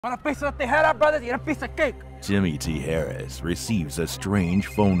Want a piece of Tijeras, brothers? Eat a piece of cake. Jimmy Tijeras receives a strange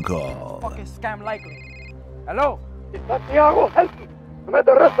phone call. Fucking scam likely. Hello? Santiago, help me. I'm at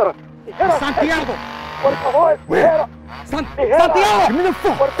the restaurant. Tijeras, Santiago! por favor, Tijeras. Santiago! Give me the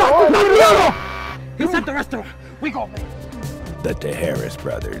phone! Por favor, Santiago! He's at the restaurant. We go. The Tijeras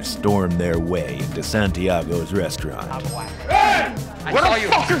brothers storm their way into Santiago's restaurant. Hey! Where the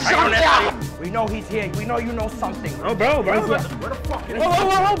fuck is Santiago? We know he's here. We know you know something. Oh, bro. Where the fuck is he?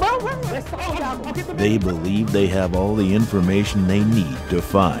 Where's Santiago? They believe they have all the information they need to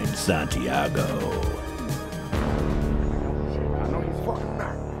find Santiago. I know he's fucking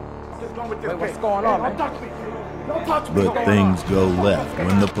back. Just go with this. Wait, what's going on, man? Don't touch me. Don't touch me. But things go left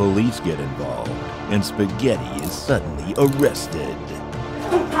when the police get involved, and Spaghetti is suddenly arrested. It's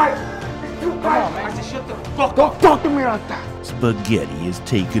too tight. It's too Come tight. on, man. Just shut the fuck Don't talk to me like that. Spaghetti is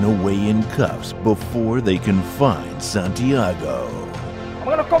taken away in cuffs before they can find Santiago. I'm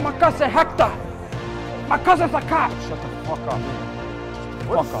gonna call my cousin Hector. My cousin's a cop. Shut the fuck up, man.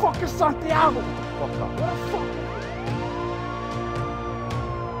 Where the fuck is Santiago? Fuck up. Where the fuck?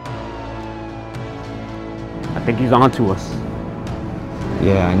 I think he's on to us.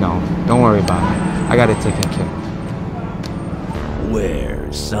 Yeah, I know. Don't worry about it. I got it taken care of.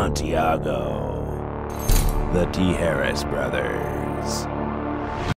 Where's Santiago? The Tijeras brothers.